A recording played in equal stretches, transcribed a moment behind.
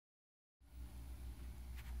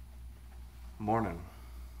Morning.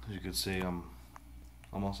 As you can see, I'm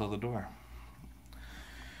almost out the door.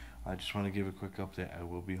 I just want to give a quick update. I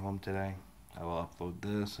will be home today. I will upload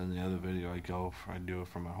this and the other video. I do it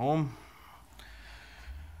from my home.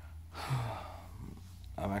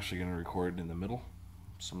 I'm actually going to record in the middle,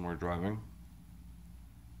 somewhere driving.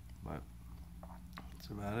 But that's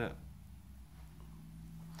about it.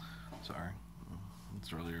 Sorry.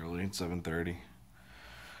 It's really early. It's 7:30.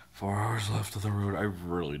 4 hours left of the road. I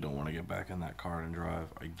really don't want to get back in that car and drive.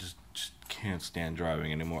 I just can't stand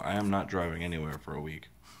driving anymore. I am not driving anywhere for a week.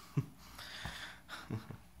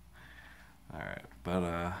 Alright, but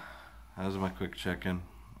that was my quick check-in.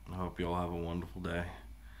 I hope you all have a wonderful day.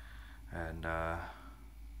 And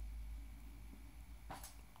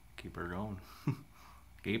keep her going.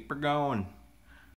 Keep her going.